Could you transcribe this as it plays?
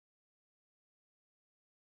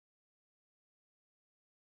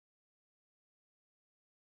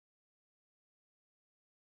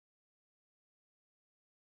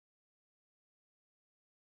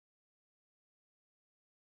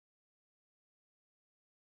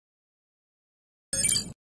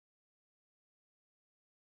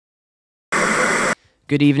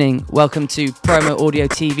Good evening, welcome to Promo Audio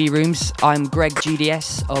TV Rooms. I'm Greg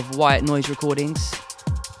GDS of Wyatt Noise Recordings.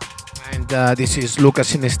 And this is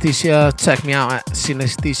Lucas Synesthesia. Check me out at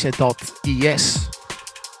synesthesia.es.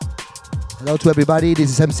 Hello to everybody, this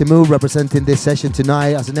is MC Moo representing this session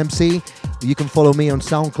tonight as an MC. You can follow me on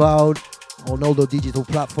SoundCloud, on all the digital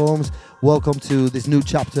platforms. Welcome to this new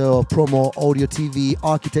chapter of Promo Audio TV,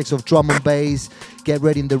 Architects of Drum and Bass. Get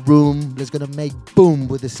ready in the room. Let's gonna make boom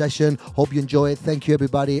with the session. Hope you enjoy it. Thank you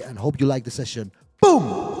everybody and hope you like the session. Boom!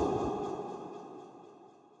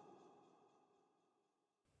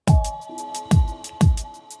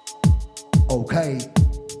 Okay.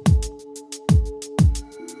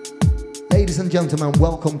 Ladies and gentlemen,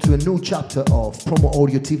 welcome to a new chapter of Promo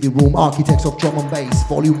Audio TV Room, Architects of Drum and Bass,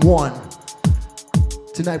 Volume 1.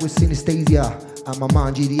 Tonight with Synesthezia and my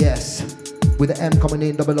man GDS. With the M coming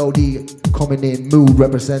in, double OD coming in, Mood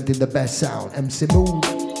representing the best sound, MC Mood.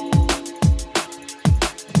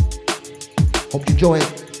 Hope you enjoy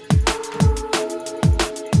it.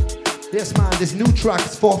 Yes man, this new track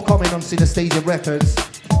is forthcoming on Synesthezia Records.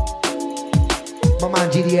 My man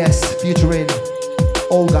GDS featuring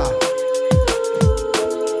Olga.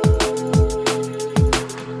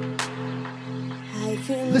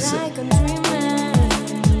 Listen. Like I'm dreaming.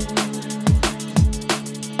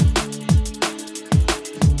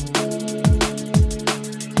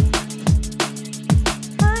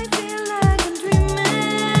 I feel like I'm dreaming.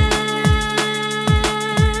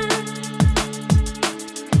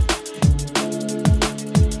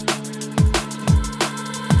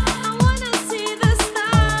 I wanna see the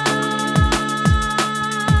stars.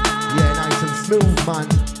 Yeah, nice and smooth, man.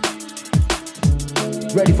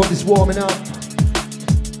 Ready for this warming up?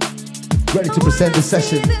 Ready to present the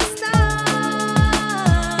session.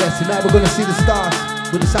 Yes, tonight we're gonna see the stars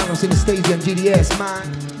with the sound of Synesthesia and GDS, man.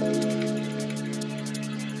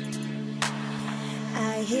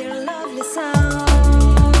 I hear a lovely sound.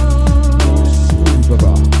 Smooth,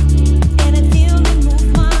 brother. And I feel it move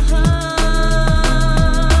my heart.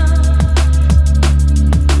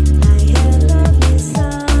 I hear a lovely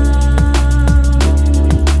sound.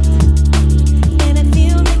 And I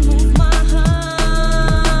feel it move my heart.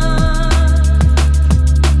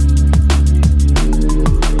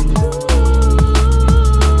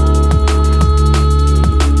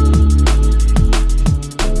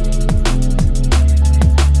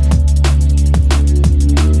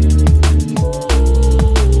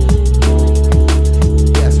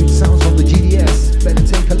 Yeah, sweet sounds from the GDS. Better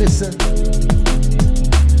take a listen.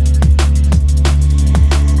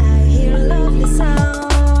 I hear a lovely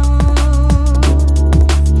sound.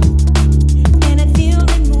 And I feel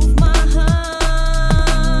it move my heart.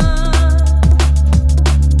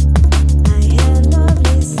 I hear a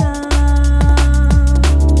lovely sound.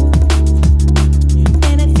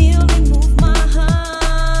 And I feel it move my heart.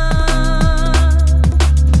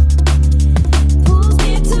 Pulls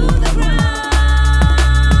me to the ground.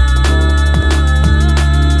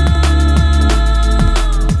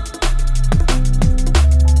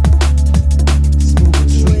 Smooth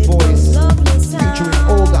and sweet voice. Lovely Featuring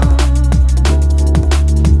sound. Olga.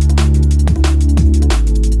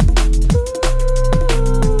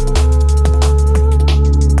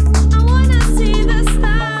 I wanna see the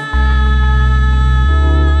stars.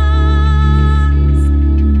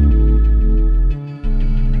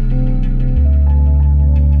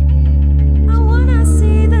 I wanna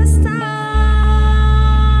see the stars.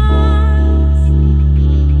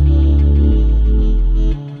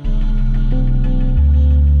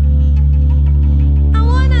 I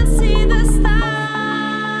wanna see the stars.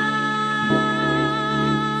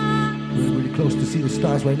 We're really close to see the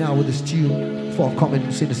stars right now with this tune. Forthcoming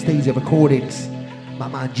Synesthesia Recordings. My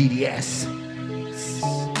man GDS.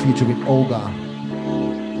 Featuring Olga.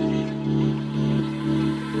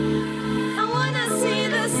 I wanna see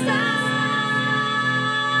the stars.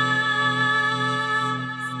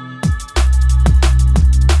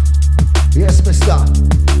 Yes, mister.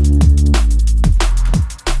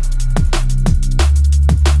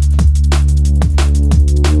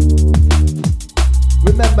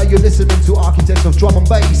 Remember, you're listening to Architects of Drum and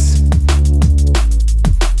Bass.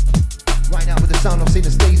 Right now with the sound of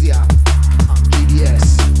Synesthesia. I'm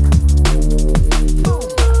GDS. Boom.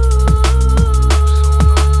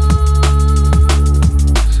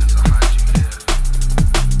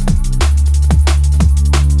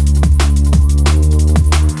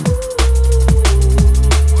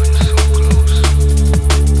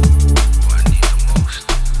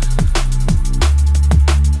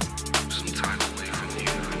 Some time away from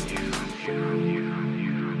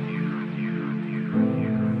you.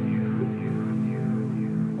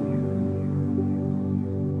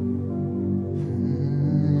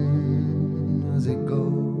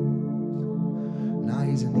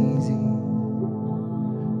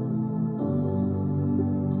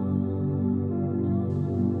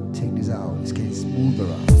 It's getting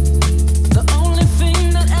smoother out. The only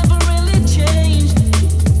thing that ever really changed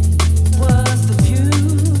was the view.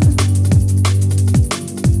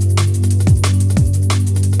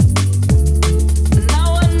 Now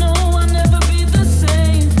I know I'll never be the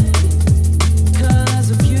same 'cause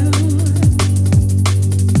of you.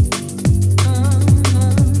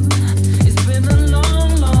 It's been a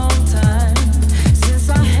long, long time since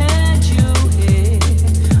I had you here.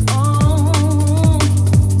 Oh.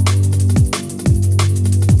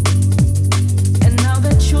 And now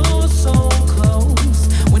that you're so close,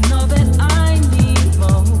 when all that I need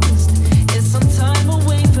most is some time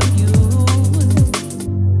away from you.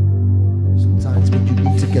 Sometimes when you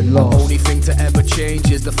need to get The lost. only thing to ever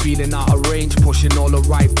change is the feeling out of range. Pushing all the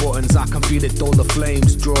right buttons, I can feel it dull the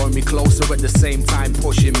flames. Drawing me closer at the same time,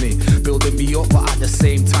 pushing me. Building me up, but at the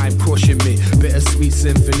same time, crushing me. Bittersweet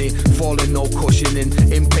symphony, falling, no cushioning.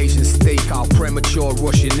 Impatient stakeout, premature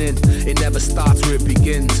rushing in. It never starts where it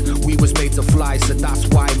begins. We was made to fly, so that's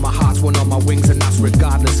why my heart's one on my wings. And that's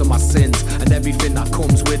regardless of my sins and everything that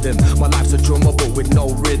comes with them. My life's a drummer, but with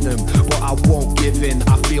no rhythm. But I won't give in,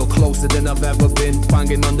 I feel closer than I've ever been.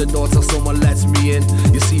 Banging on the door till someone lets me in.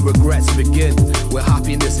 You see, regrets begin where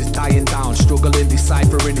happiness is dying down. Struggling,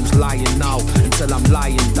 deciphering who's lying now until I'm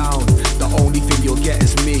lying down. The only thing you'll get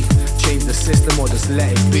is me. Change the system or just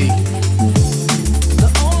let it be. The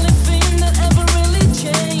only thing that ever really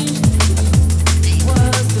changed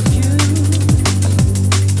was the view.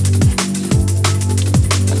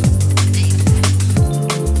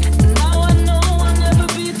 Now I know I'll never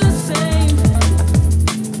be the same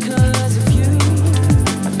 'cause of you.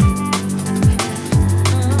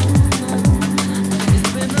 It's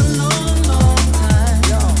been a long, long time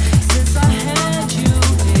since I had you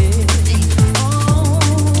here. Oh.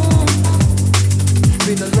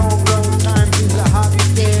 Been a long, long time since I have you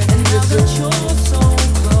there. And now that you're so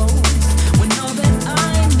close, when all that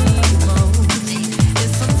I need most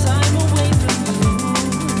is some time away from you.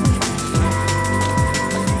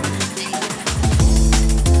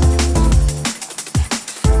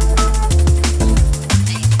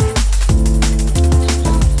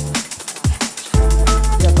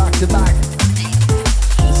 Yeah, back to back.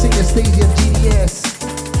 Synesthezia GDS.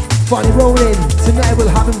 Funny rolling. Tonight we're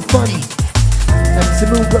having fun. MC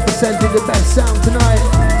Mood representing the best sound tonight.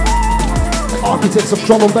 Architects of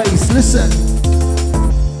drum and bass. Listen.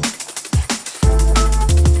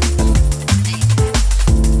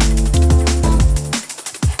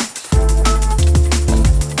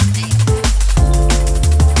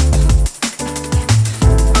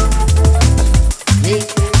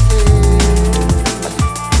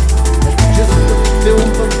 Just feel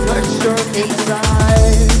the pressure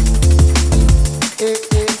inside.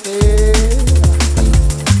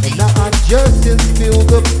 And now I just feel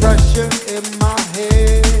the pressure in my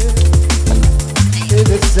head. In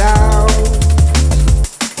the sound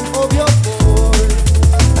of your voice.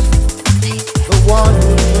 The one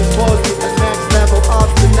who's supposed to the next level up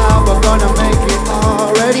to now. We're gonna make it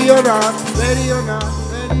all. Ready or not, ready or not,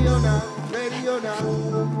 ready or not, ready or not.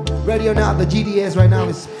 Ready or not, the GDS right now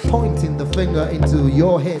is pointing the finger into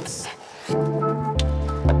your hits.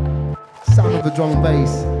 Sound of the drum and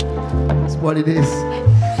bass. It's what it is.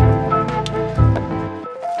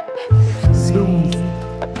 Smooth.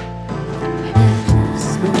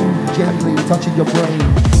 Smooth, gently touching your brain.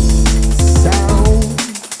 Sound.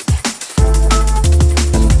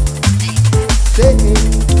 Sing.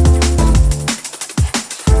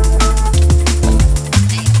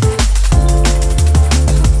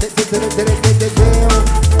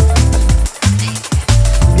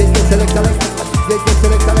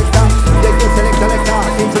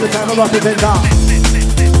 Into the time of representer.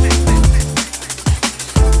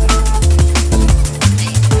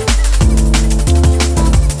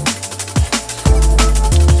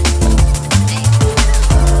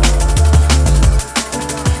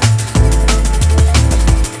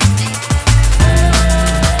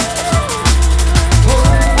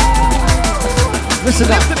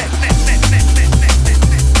 Listen up.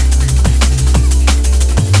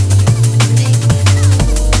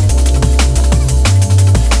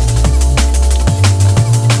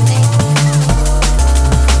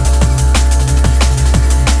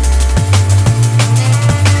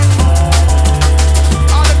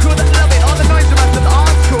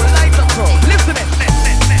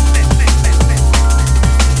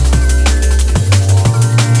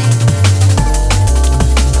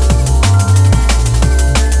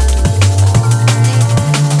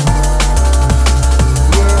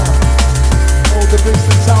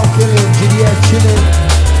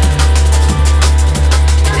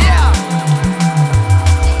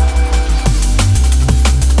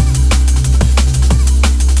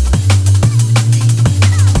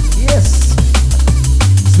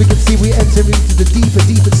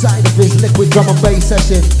 Drum and Bass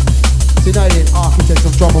session. United Architects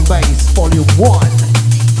of Drum and Bass, Volume 1.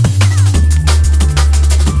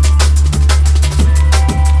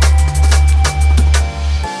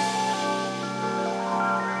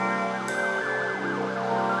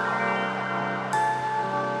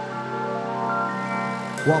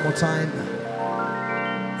 One more time,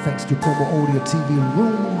 thanks to Promo Audio TV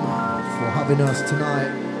Room for having us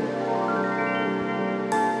tonight.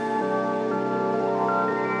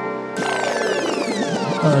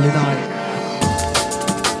 Early night,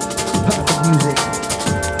 perfect music,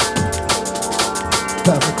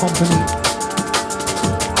 perfect company,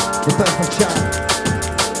 the perfect chat,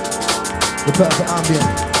 the perfect ambient,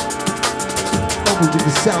 coupled with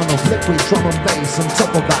the sound of liquid drum and bass on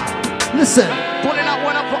top of that. Listen. Pulling out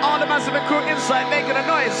one up for all the massive crew inside, making a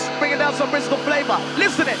noise, bringing down some Bristol flavor.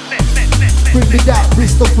 Listen it. Bring me that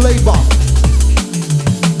Bristol flavor.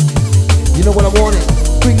 You know what I wanted?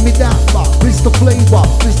 Bring me that Bristol flavor,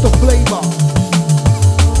 Bristol flavor.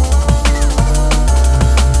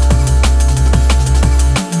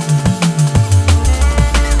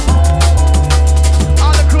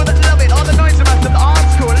 All the crew that love it, all the noisy massive, the art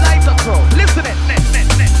crew, light up crew. Listen it.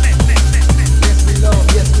 Yes we love,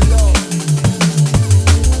 yes we love.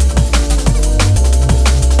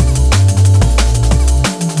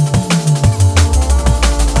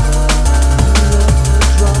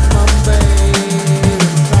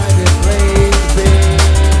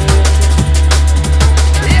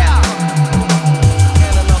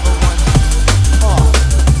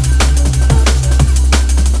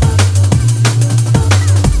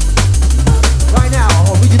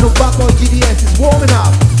 Warming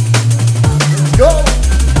up. Let's go.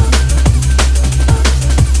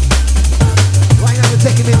 Right now we're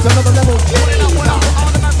taking it to another level.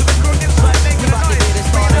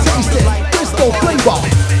 Taste it. Bristol flavor.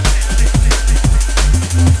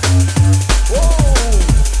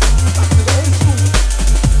 Back to the old school.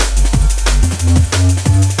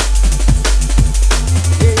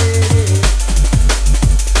 Yeah.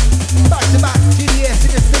 Back to back. GDS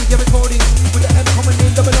Synesthezia recordings with the M coming in,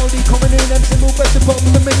 double OD coming in, MC move, best of both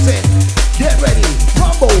in the mixing. Get ready,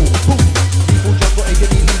 rumble, boom. People jungle ain't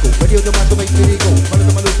illegal. Radio the master ain't illegal. One of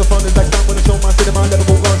them I lose the fun is back down when I show my cinema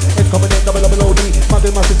level runs. M coming in, double OD. My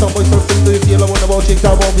big master some boys so free. Do you feel I wanna watch it?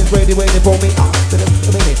 Our home is ready, waiting for me. To the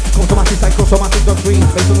minute. Automatic side, automatic on green.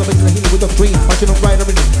 Based on the bass and the healing with the stream. Punching on right in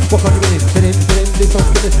it. Walk on the minute. Spinning, this on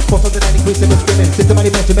spinning. Force on the 90 quiz and the screaming.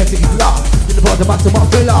 Systematic message is love. In the bottom, back to my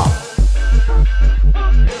thriller.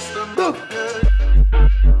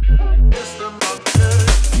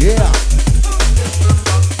 Yeah.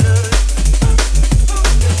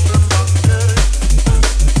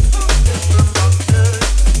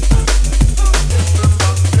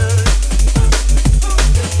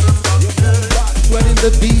 When the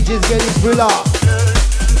DJ's getting thriller.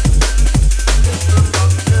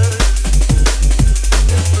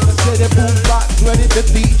 Let's get the boom back. When the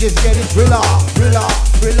DJ's getting thriller.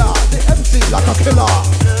 The MC like a killer.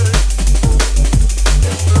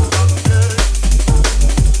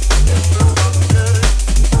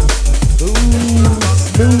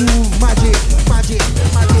 Smooth magic.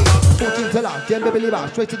 14 teller, DNB believer,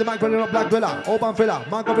 straight to the mic, running up black dweller, urban thriller,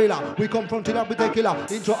 man gorilla. We confront it up with a killer.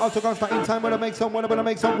 Intro, outro, gangsta, in time when I make some, when I wanna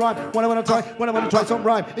make some rhyme, when I wanna try some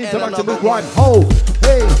rhyme, interactive with rhyme. Ho,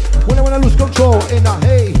 hey, when I wanna lose control, in a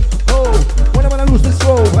hey, ho, when I wanna lose the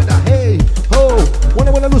soul, with a hey, ho, when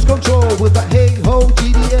I wanna lose control, with a hey, ho,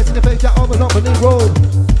 GDS in the face, yeah, on an opening road.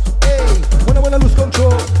 Hey, when I wanna lose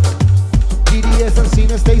control, GDS and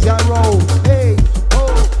Synesthezia roll. Hey, ho,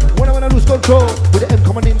 when I wanna lose control, with the M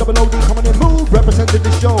coming in, double OD coming in, move, representing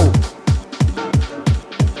the show.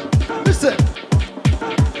 Listen,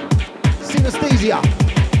 Synesthezia,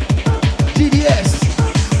 GDS,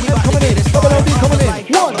 M coming in, double OD coming in,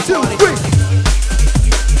 1, 2, 3.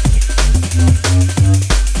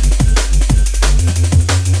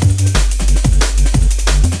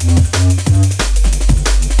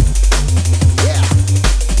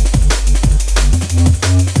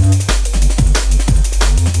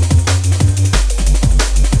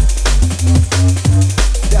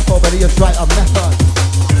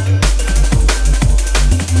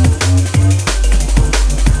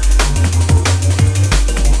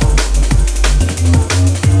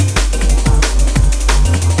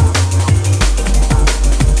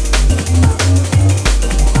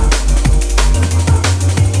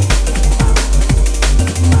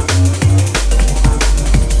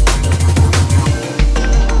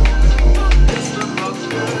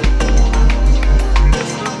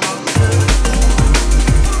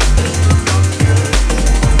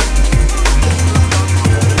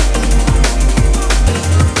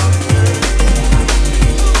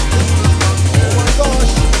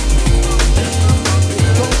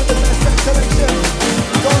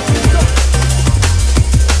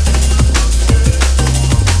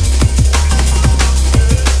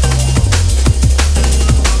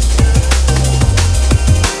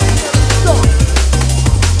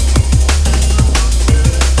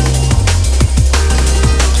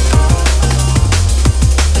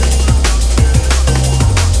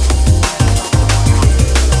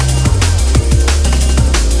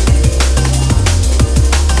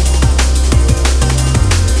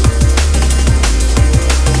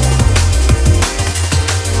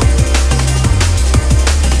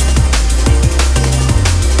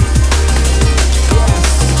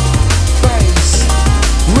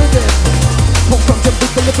 them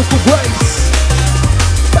with the lyrical grace.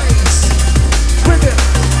 Bass, rhythm.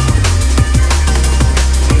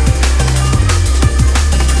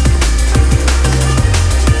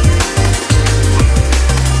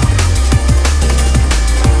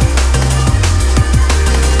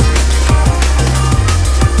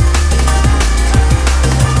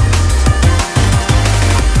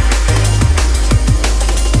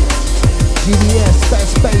 GDS,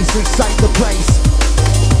 best bass inside the place.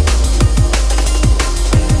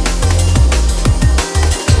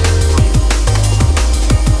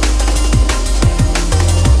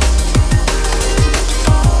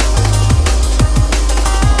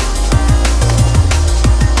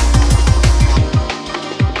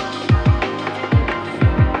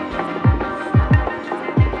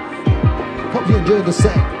 Hope you enjoyed the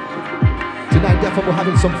set. Tonight, definitely we're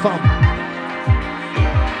having some fun.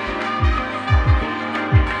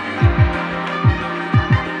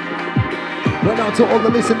 Right now to all the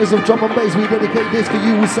listeners of Drum and Bass, we dedicate this for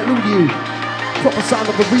you, we salute you. Proper sound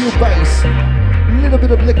of the real bass, a little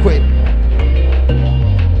bit of liquid.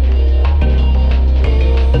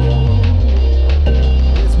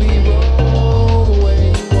 Yes, we roll the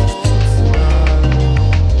way you want tonight.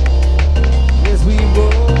 Yes, we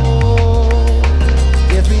roll.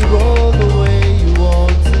 Yes, we roll the way you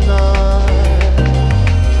want tonight.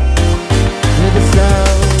 With the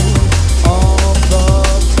sound of the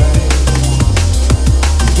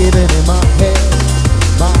giving in my head,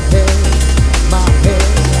 my head, my head.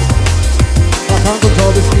 I can't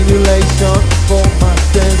control the stimulation for my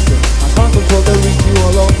senses. I can't control the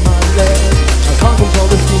ritual of my legs. I can't control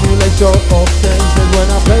the stimulation of senses. When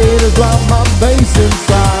I play it as well, my bass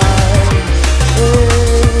inside.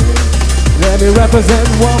 Hey, let me represent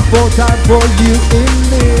one more time for you in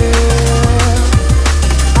there.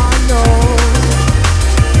 I know.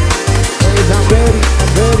 Hey, I'm ready, I'm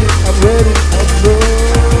ready, I'm ready, I'm ready.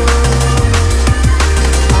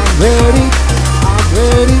 Ready, I'm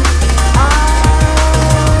ready, I'm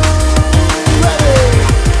ready.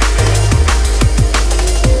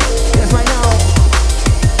 Yes, right now,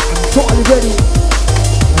 I'm totally ready.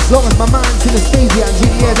 As long as my mind's Synesthezia and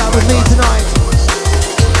GDS out with me tonight.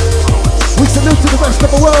 We salute to the rest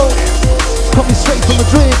of the world. Coming straight from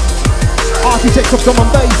Madrid. Architects of Drum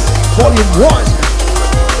and Bass, Volume 1.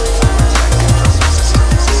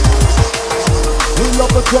 We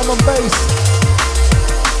love the drum and bass.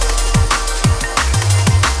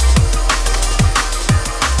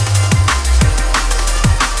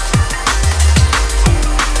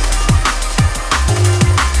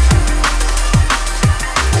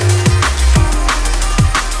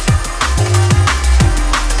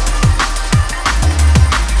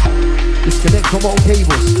 Disconnect from all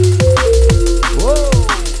cables. Whoa.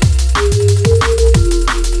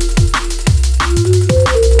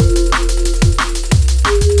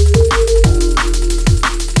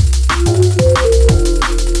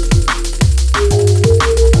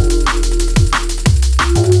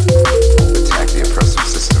 Attack the oppressive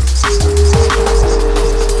system.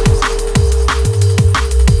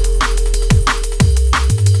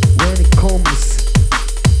 When it comes,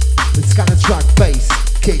 it's kind of track bass,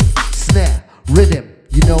 kick, snare, rhythm,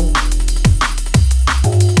 you know.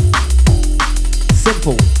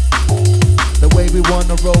 Simple. The way we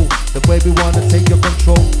wanna roll, the way we wanna take your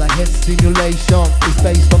control. The head stimulation is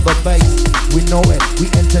based on the bass. We know it, we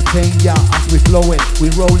entertain ya as we flow it, we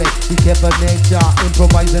roll it, we keep a nature.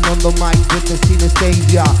 Improvising on the mic with the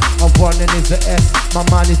Synesthezia. I'm running is the S, my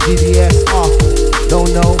mind is GDS.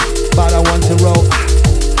 Don't know, but I want to roll.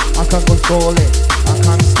 I can't control it, I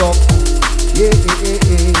can't stop. Yeah,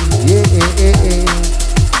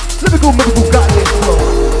 lyrical goddamn flow.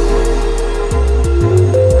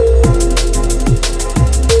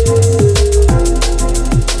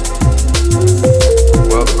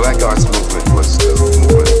 Well, the Black Arts Movement was the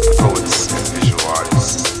movement of poets and visual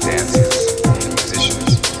artists, dancers, and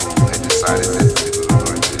musicians who had decided that we were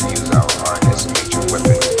going to use our art as a major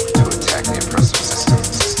weapon to attack the oppressive system.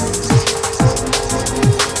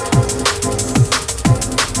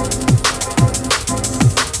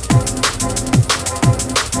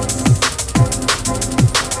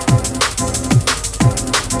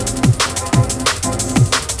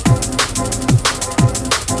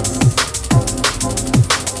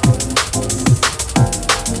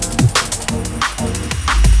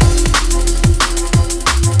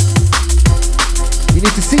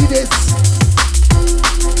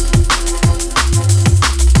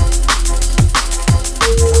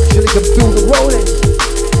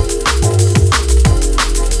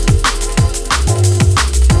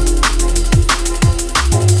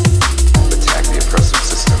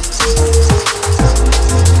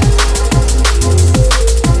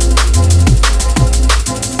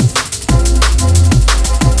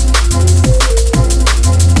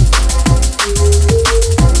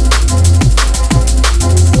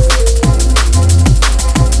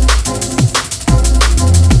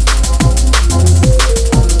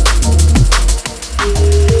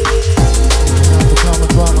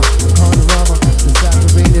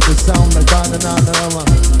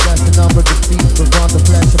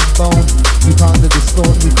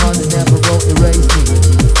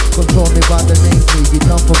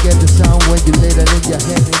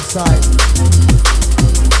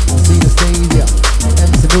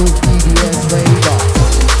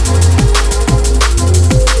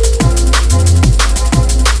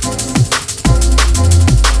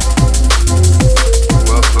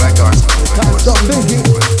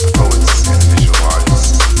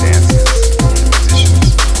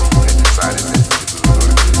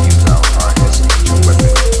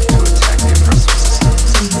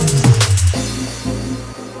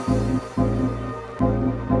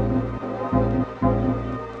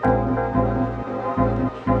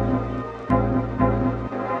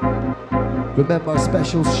 Remember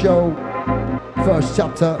special show, first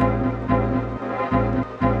chapter,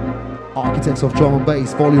 Architects of Drum and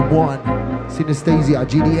Bass, Volume 1, Synesthezia,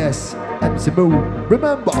 GDS, MC Moo.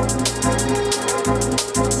 Remember.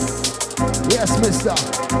 Yes, mister.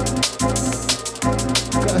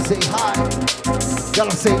 Gotta say hi,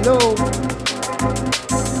 gotta say low.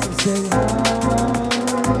 Say hi,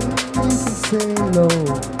 you can say low.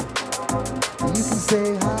 You can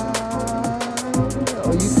say hi,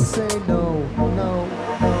 or you can say no, no,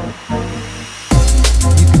 no.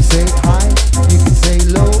 You can say hi, you can say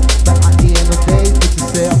low, but at the end of the day, what you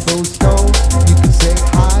say up those stones. You can say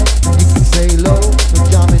hi, you can say low, no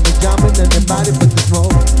jamming, and the body but the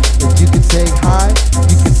smoke. But you can say hi,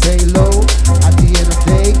 you can say low, at the end of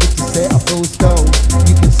the day, what you say up those stones.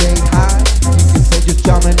 You can say hi, you can say just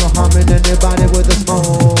jamming, no humming, and the body with the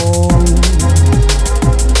smoke.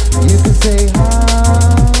 You can say hi,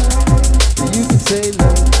 you can say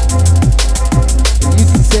low, you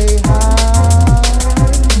can say hi,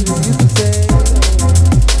 you can say low, you can say hi, you can say low,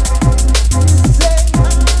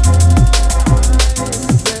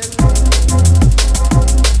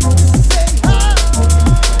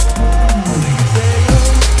 you can say hi, you can say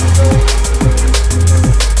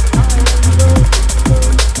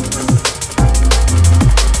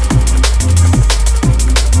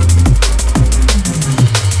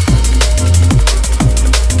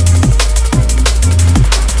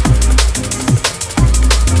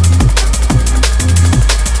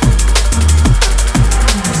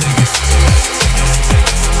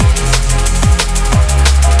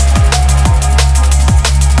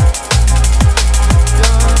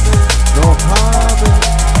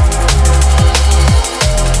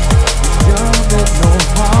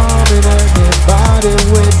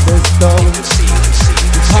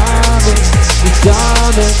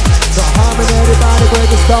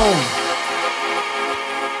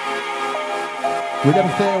we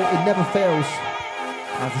never fail, it never fails.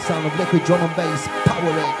 As the sound of liquid drum and bass,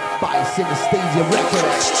 powered by Synesthezia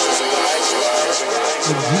Records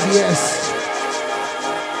and GDS.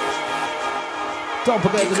 Don't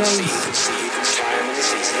forget the names.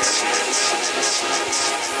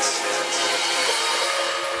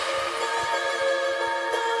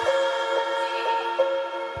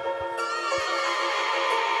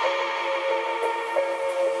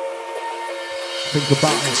 Think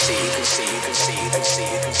about it.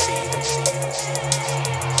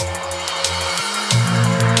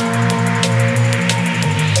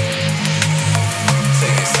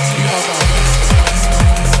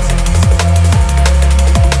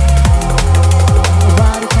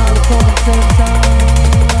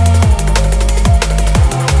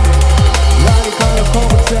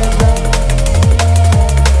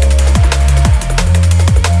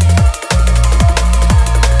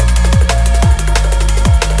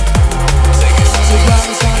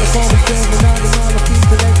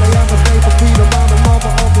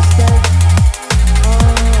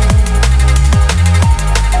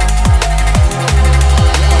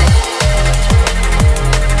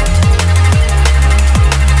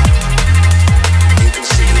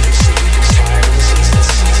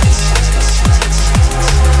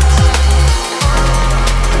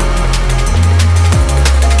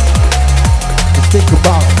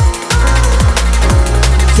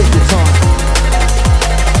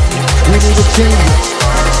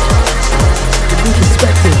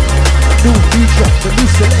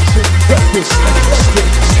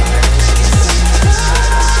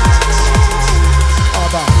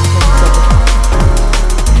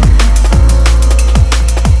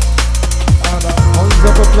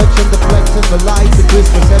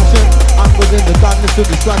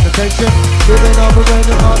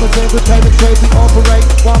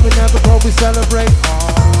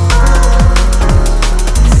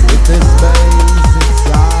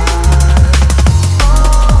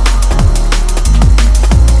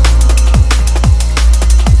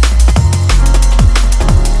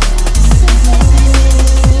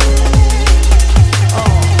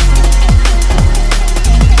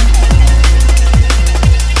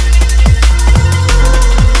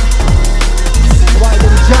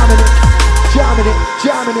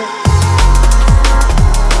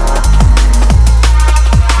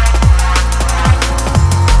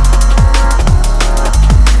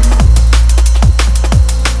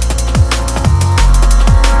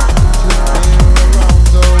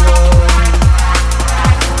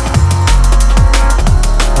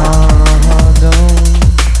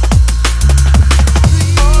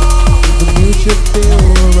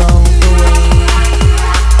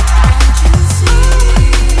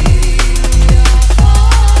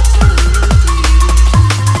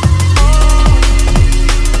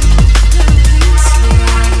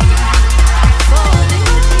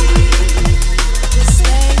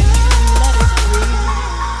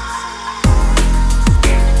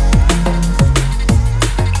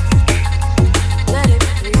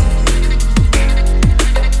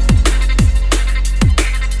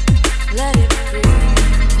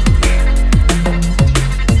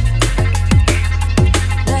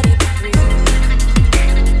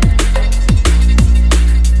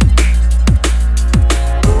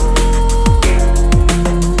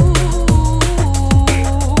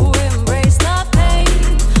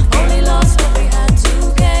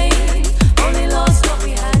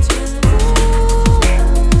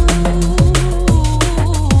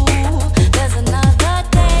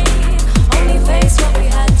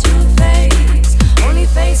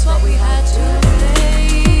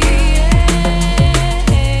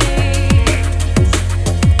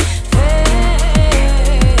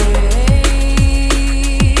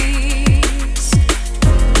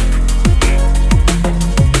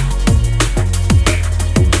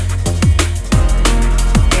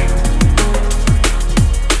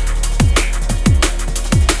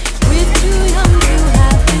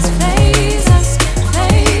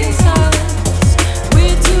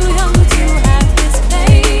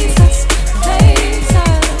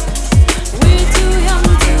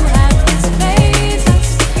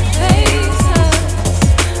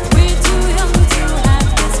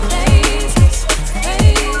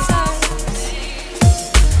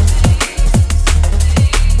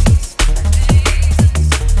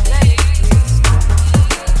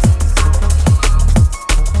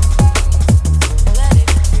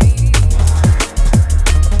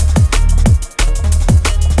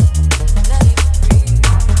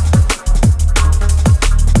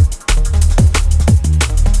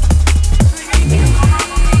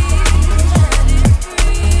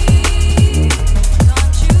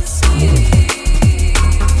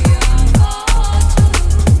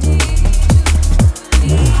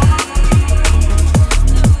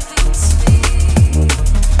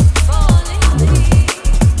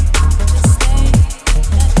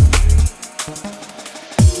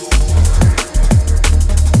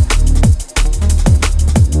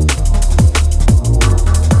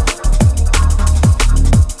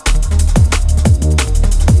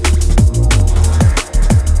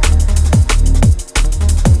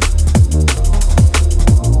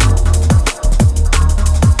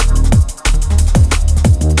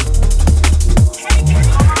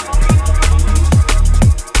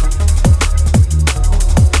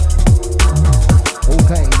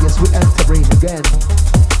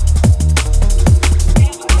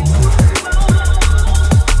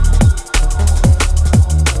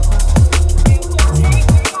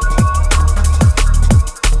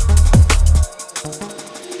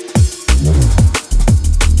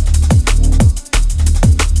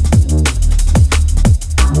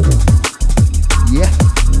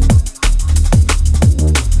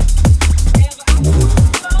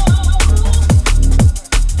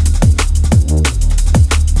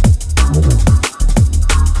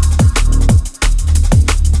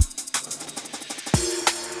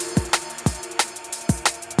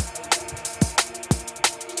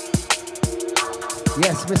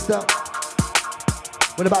 Yes, mister.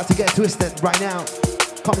 We're about to get twisted right now.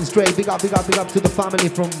 Coming straight, big up, big up, big up to the family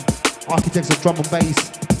from Architects of Drum and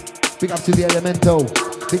Bass. Big up to the Elemental.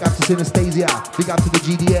 Big up to Synesthezia. Big up to the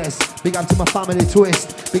GDS. Big up to my family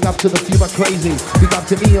Twist. Big up to the Fuba Crazy. Big up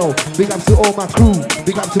to Neo. Big up to all my crew.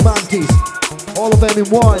 Big up to Mantis. All of them in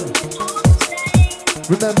one.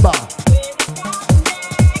 Remember,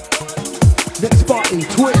 next party,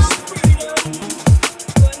 Twist.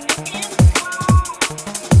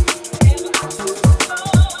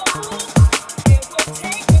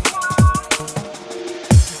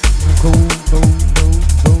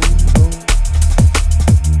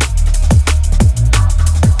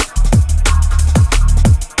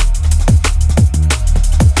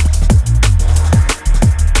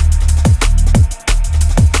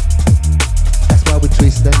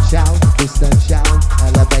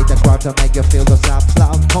 To make you feel the sound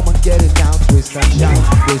loud. Come on, get it down, twist and shout,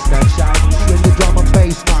 twist and shout. Swing the drum and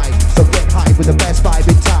bass night, so get high with the best vibe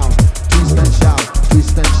in town. Twist and shout,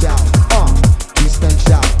 twist and shout, twist and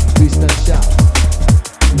shout, twist and shout.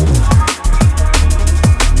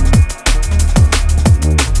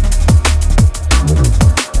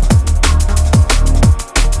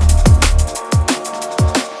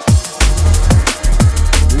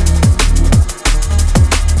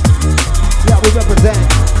 Yeah, we represent.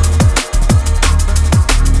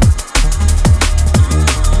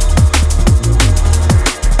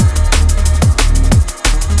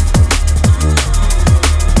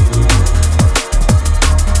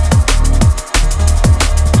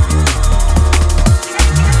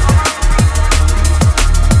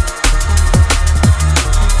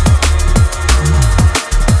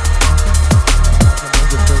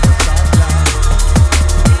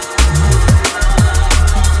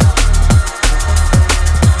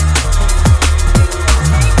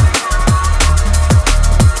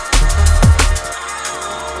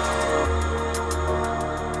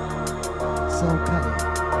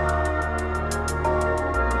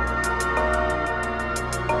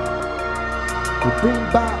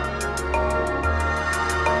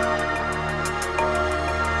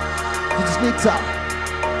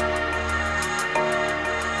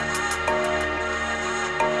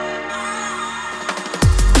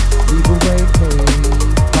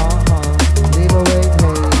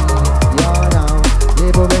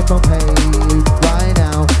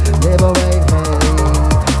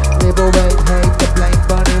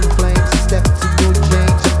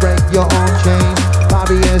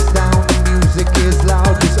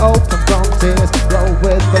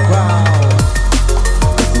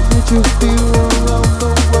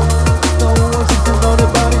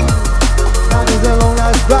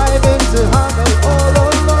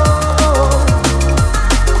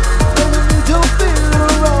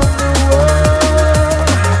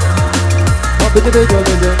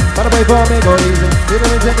 Individualism, but away from egoism.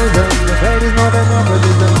 Individualism, the fate is more than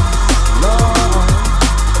opposition. Lord,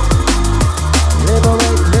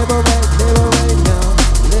 liberate, liberate, liberate now.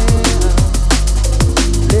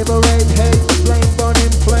 Liberate hate, flame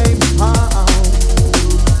burning flame.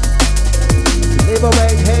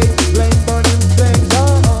 Liberate hate, flame burning flames.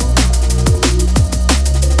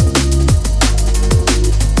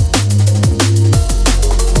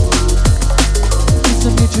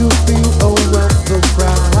 Listen, did you feel around the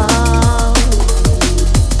crowd?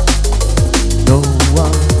 No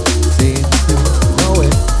one seems to know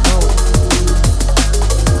it, know it.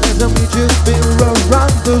 Listen, we just been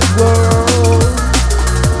around this world.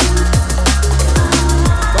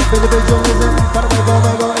 But individualism, far away from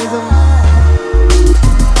egoism.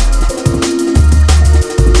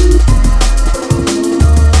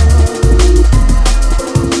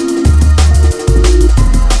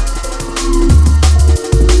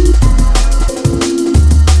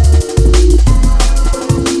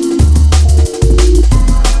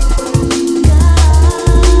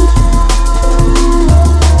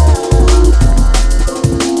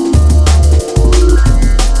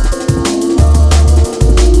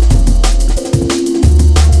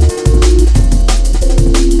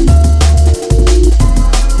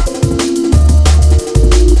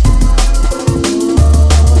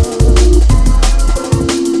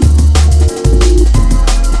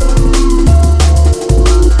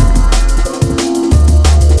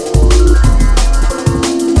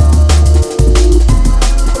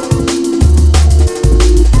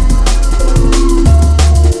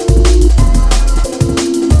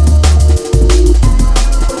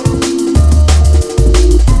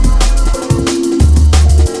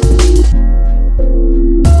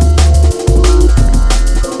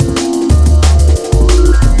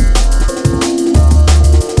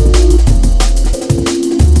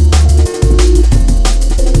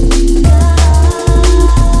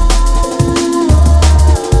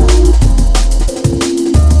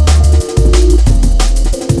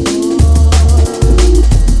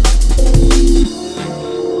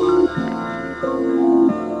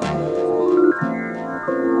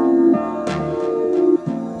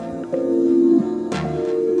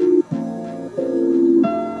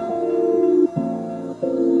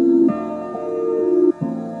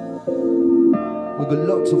 got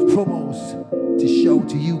lots of promos to show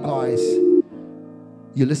to you guys.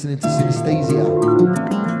 You're listening to Synesthezia.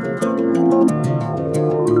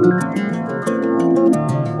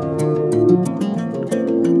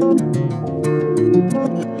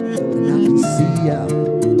 And I can see ya,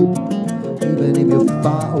 even if you're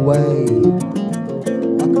far away.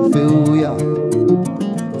 I can feel ya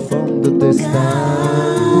from the distance.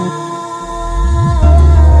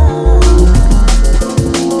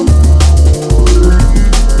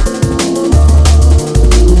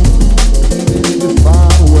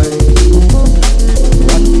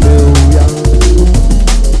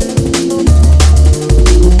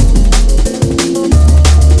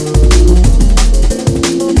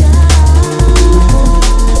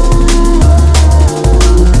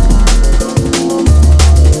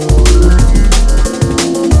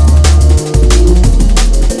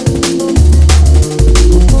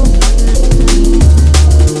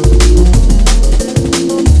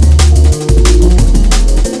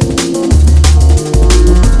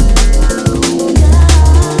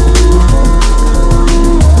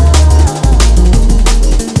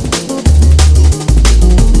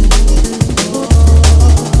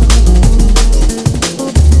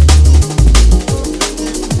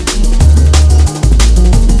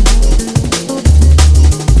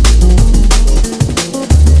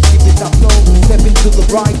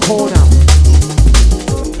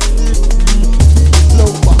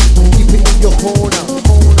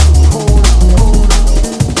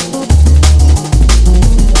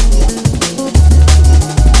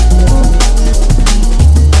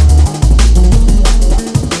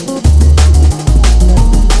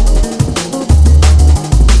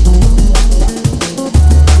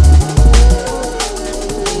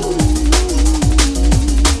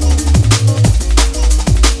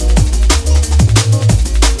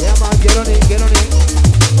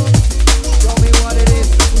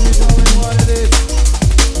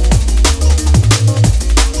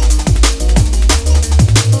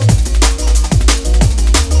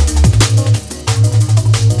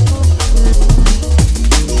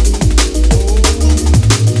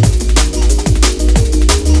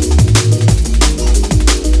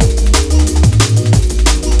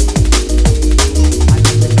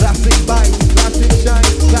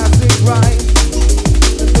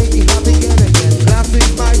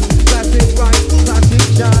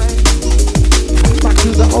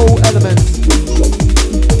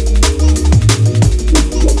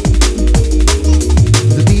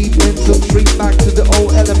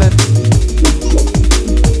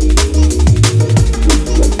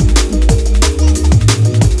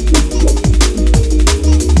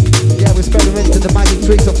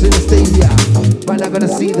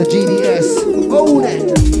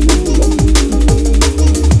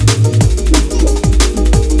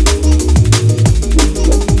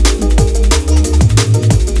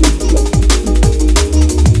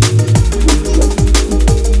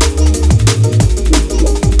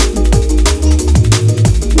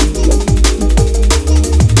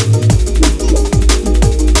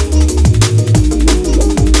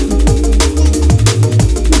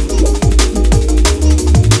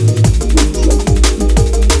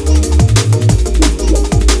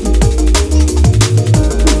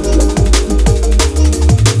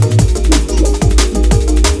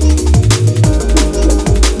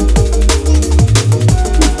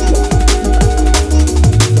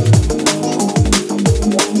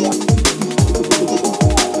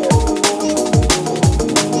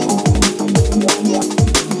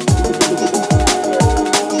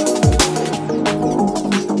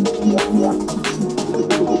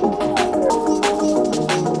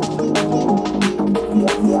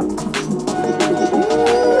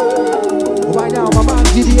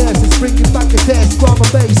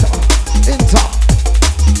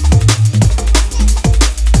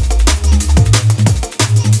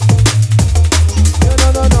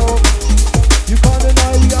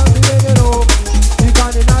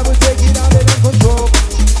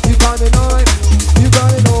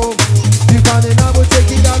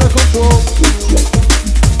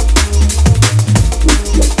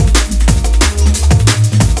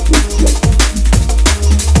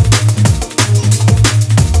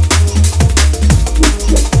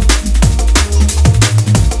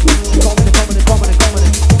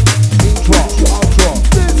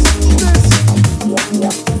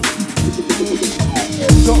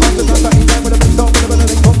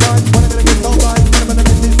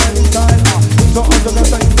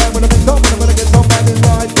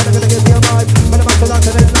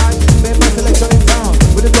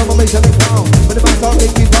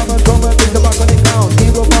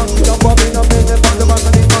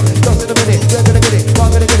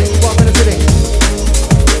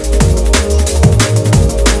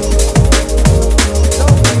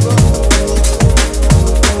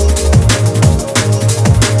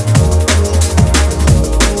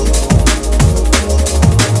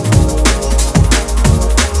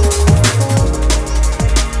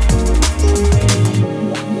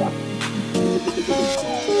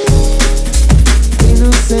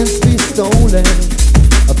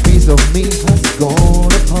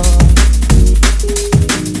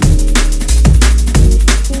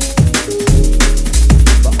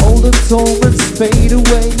 fade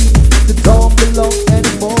away. The don't belong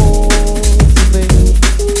anymore to me.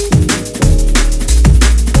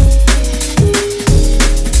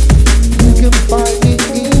 You can find me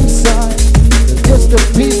inside, just a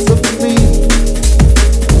piece of me.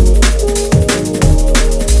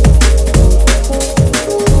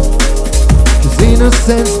 Cause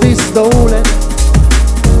innocence be stolen.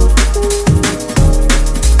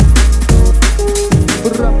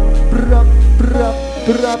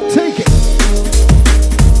 Take it.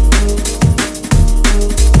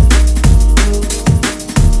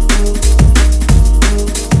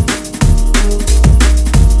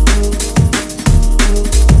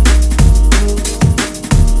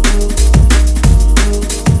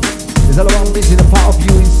 It's all about missing a part of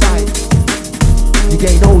you inside. You're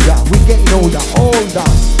getting older, we're getting older, older.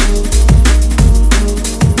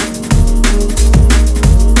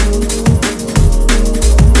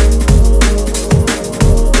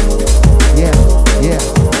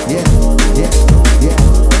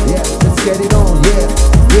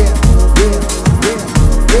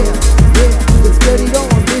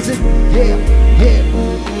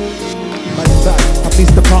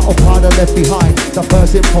 Left behind, the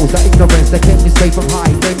first impulse, that ignorance that kept me safe from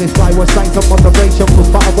high. Name is fly, was signs of moderation, was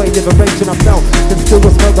far away, liberation I felt. Then still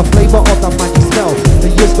was smell the flavor of that magic smell.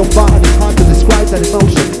 The years gone by and it's hard to describe that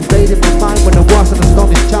emotion. Stayed in my mind when I was an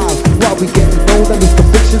astonished child. What we getting older, lose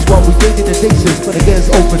convictions, while we gaining addictions. But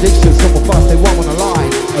against all predictions, some of us they want a lie,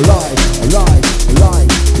 a lie, a lie, a lie,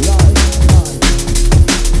 a lie.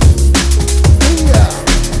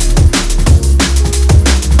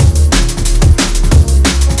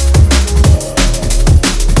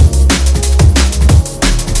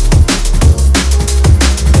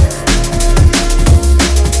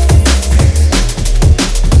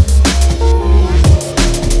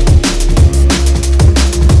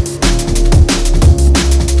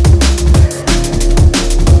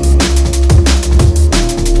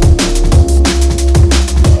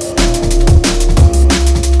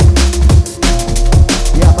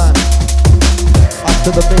 To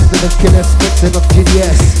the midst of the killers, mixing of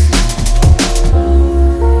GDS.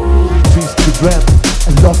 Dreams to be dreamt,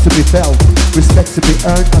 and love to be felt, respect to be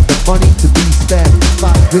earned, and the money to be spent. My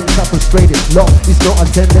dreams are frustrated, love is not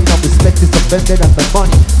attended, and respect is offended, and the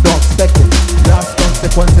money not expected. Last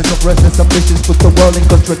consequences of restless ambitions put the world in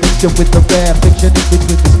contradiction with the rare fiction in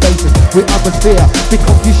between the spaces. With atmosphere, big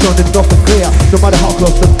confusion and nothing clear. No matter how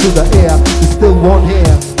close up to the air, there's still one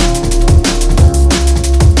here.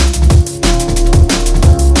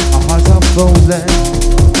 Frozen.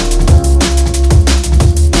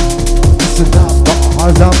 Listen up, but our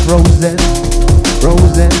hearts are frozen,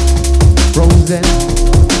 frozen, frozen.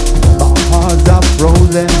 But our hearts are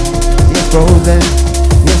frozen, yes frozen,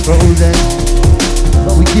 yes frozen.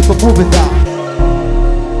 But we keep on moving down.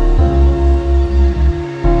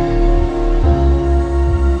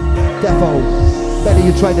 Defo, better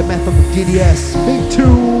you try the method of GDS. Big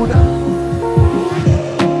tune.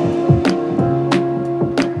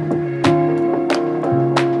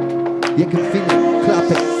 You can feel it,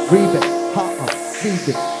 clap it, breathe it, heart up, feed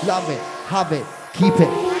it, love it, have it, keep it.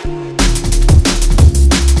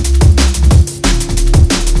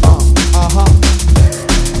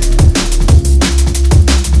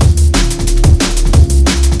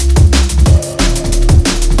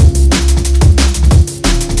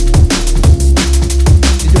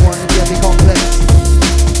 You don't want to get me complex.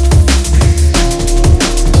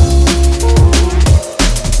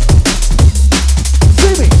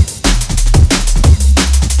 See me.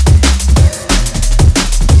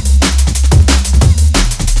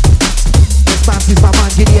 My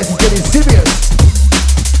mind, GDS is getting serious.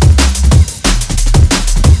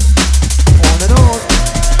 On and on.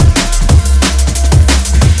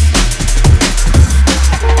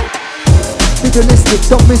 Be realistic,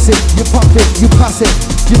 don't miss it. You pop it, you pass it.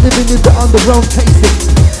 You're living in the underground, taste it.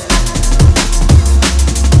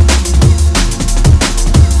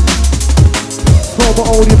 Promo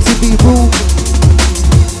audio TV room.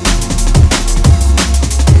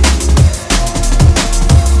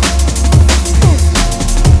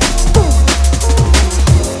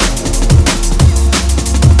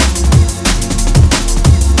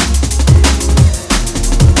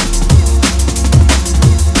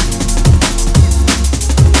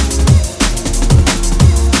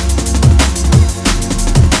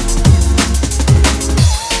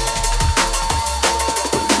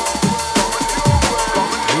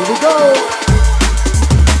 Here we go.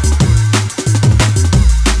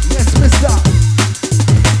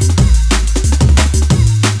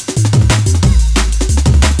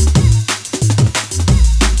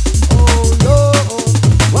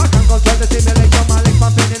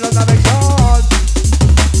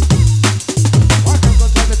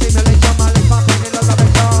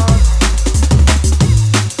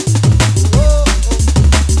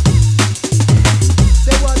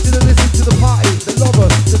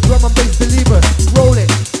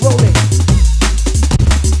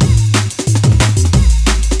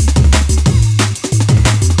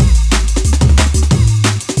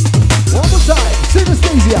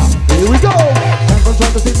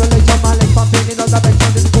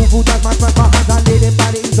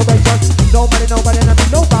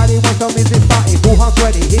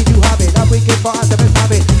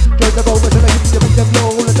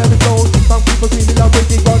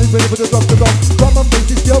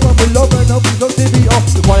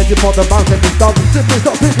 on the mountain is done. Simply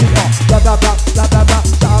stop picking up. Blah blah blah, blah blah blah.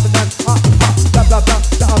 Shabanan, blah blah blah,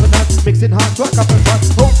 shabanan. Mixing hard track up and track.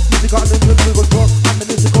 Oh, music on the lyrical talk. I'm the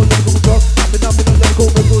musical lyrical talk. Tapping up in the lyrical,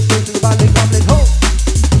 we go straight to the ballet, gambling. Oh,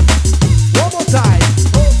 one more time.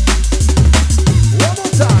 Oh, one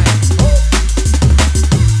more time. Oh,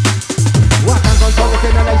 what I'm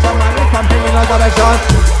controlling the nation, man. If I'm feeling like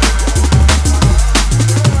direction.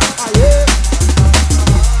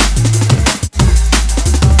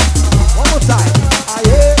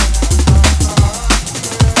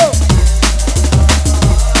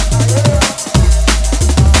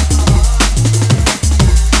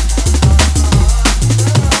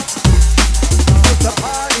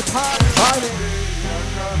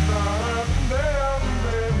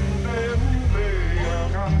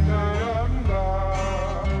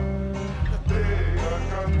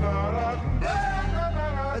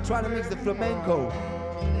 Trying to mix the flamenco